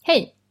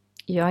Hej!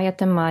 Jag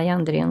heter Maja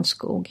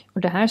Andrénskog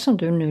och det här som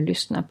du nu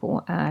lyssnar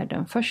på är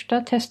den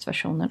första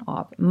testversionen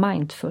av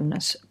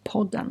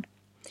Mindfulness-podden.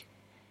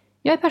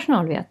 Jag är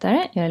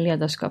personalvetare, jag är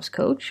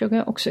ledarskapscoach och jag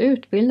är också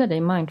utbildad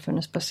i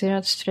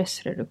mindfulnessbaserad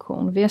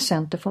stressreduktion via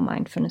Center for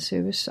Mindfulness i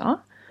USA.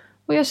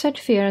 Och jag är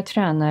certifierad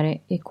tränare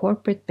i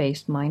Corporate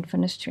Based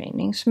Mindfulness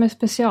Training som är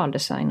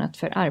specialdesignat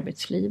för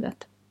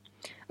arbetslivet.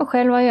 Och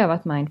själv har jag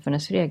övat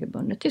mindfulness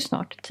regelbundet i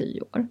snart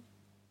 10 år.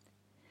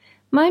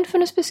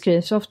 Mindfulness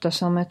beskrivs ofta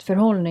som ett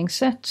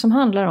förhållningssätt som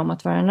handlar om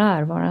att vara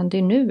närvarande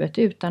i nuet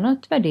utan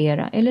att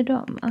värdera eller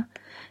döma.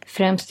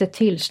 Främst ett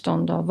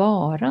tillstånd av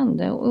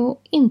varande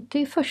och inte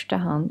i första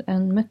hand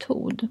en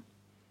metod.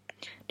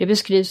 Det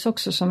beskrivs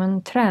också som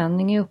en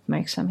träning i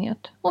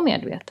uppmärksamhet och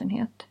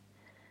medvetenhet.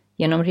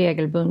 Genom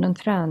regelbunden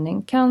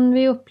träning kan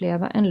vi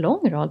uppleva en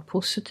lång rad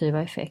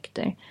positiva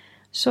effekter,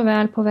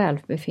 såväl på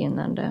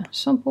välbefinnande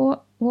som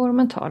på vår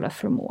mentala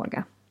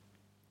förmåga.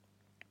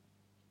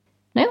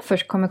 När jag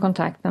först kom i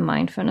kontakt med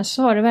mindfulness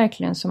så var det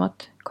verkligen som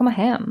att komma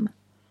hem.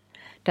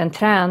 Den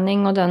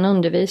träning och den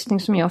undervisning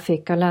som jag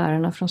fick av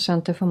lärarna från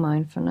Center for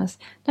Mindfulness,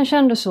 den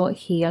kändes så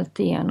helt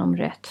igenom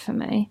rätt för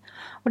mig.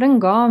 Och den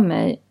gav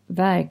mig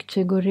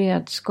verktyg och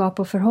redskap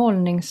och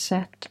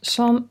förhållningssätt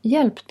som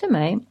hjälpte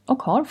mig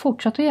och har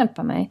fortsatt att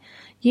hjälpa mig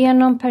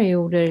genom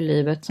perioder i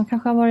livet som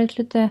kanske har varit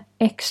lite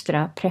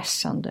extra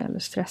pressande eller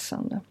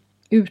stressande,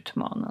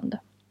 utmanande.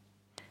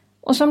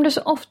 Och som det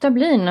så ofta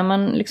blir när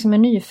man liksom är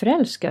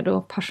nyförälskad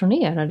och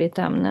passionerad i ett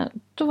ämne,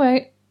 då var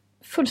jag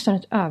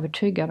fullständigt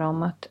övertygad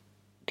om att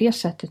det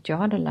sättet jag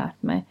hade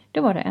lärt mig, det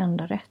var det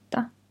enda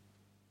rätta.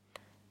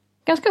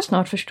 Ganska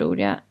snart förstod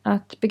jag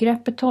att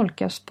begreppet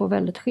tolkas på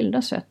väldigt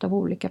skilda sätt av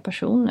olika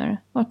personer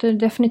och att det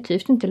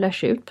definitivt inte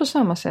lärs ut på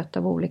samma sätt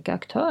av olika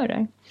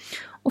aktörer.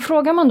 Och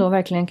frågan man då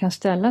verkligen kan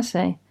ställa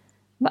sig,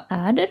 vad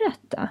är det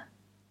rätta?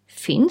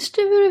 Finns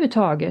det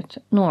överhuvudtaget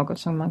något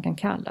som man kan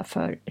kalla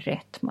för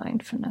rätt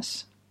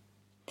mindfulness?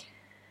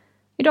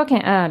 Idag kan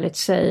jag ärligt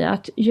säga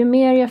att ju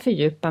mer jag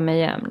fördjupar mig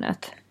i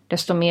ämnet,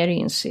 desto mer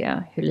inser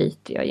jag hur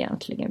lite jag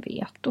egentligen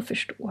vet och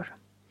förstår.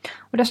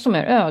 Och desto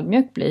mer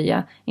ödmjuk blir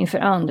jag inför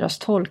andras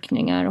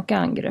tolkningar och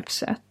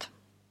angreppssätt.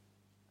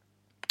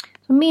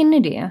 Så min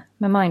idé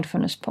med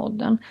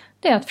Mindfulness-podden,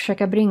 det är att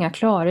försöka bringa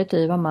klarhet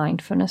i vad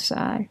mindfulness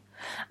är.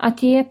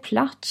 Att ge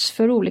plats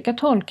för olika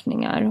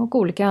tolkningar och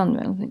olika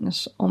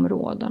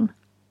användningsområden.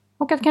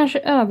 Och att kanske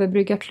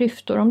överbrygga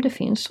klyftor om det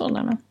finns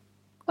sådana.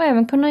 Och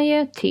även kunna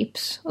ge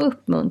tips och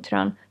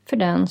uppmuntran för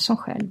den som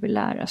själv vill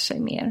lära sig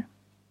mer.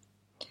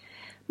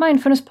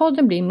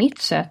 Mindfulness-podden blir mitt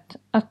sätt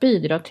att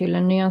bidra till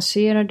en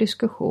nyanserad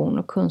diskussion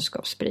och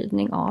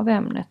kunskapsspridning av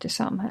ämnet i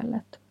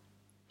samhället.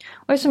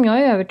 Och eftersom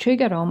jag är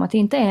övertygad om att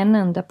inte en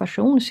enda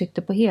person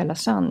sitter på hela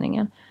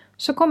sanningen,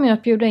 så kommer jag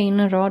att bjuda in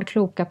en rad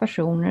kloka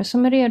personer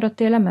som är redo att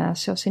dela med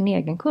sig av sin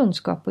egen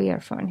kunskap och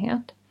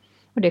erfarenhet.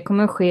 Och det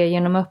kommer att ske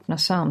genom öppna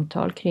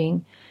samtal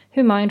kring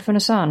hur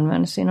mindfulness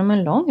används inom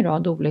en lång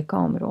rad olika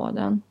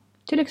områden.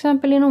 Till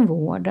exempel inom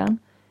vården,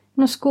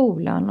 inom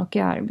skolan och i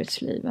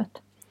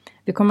arbetslivet.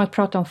 Vi kommer att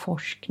prata om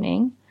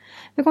forskning.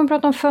 Vi kommer att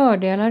prata om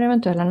fördelar,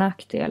 eventuella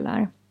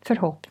nackdelar,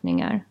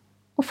 förhoppningar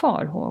och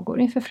farhågor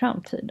inför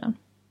framtiden.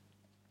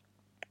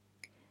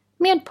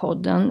 Med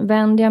podden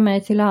vänder jag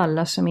mig till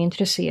alla som är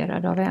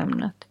intresserade av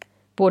ämnet.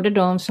 Både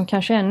de som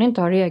kanske ännu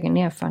inte har egen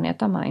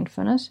erfarenhet av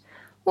mindfulness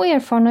och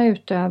erfarna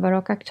utövare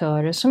och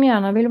aktörer som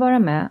gärna vill vara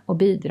med och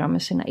bidra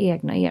med sina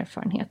egna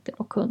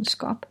erfarenheter och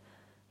kunskap.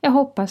 Jag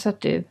hoppas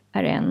att du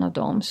är en av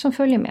dem som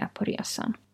följer med på resan.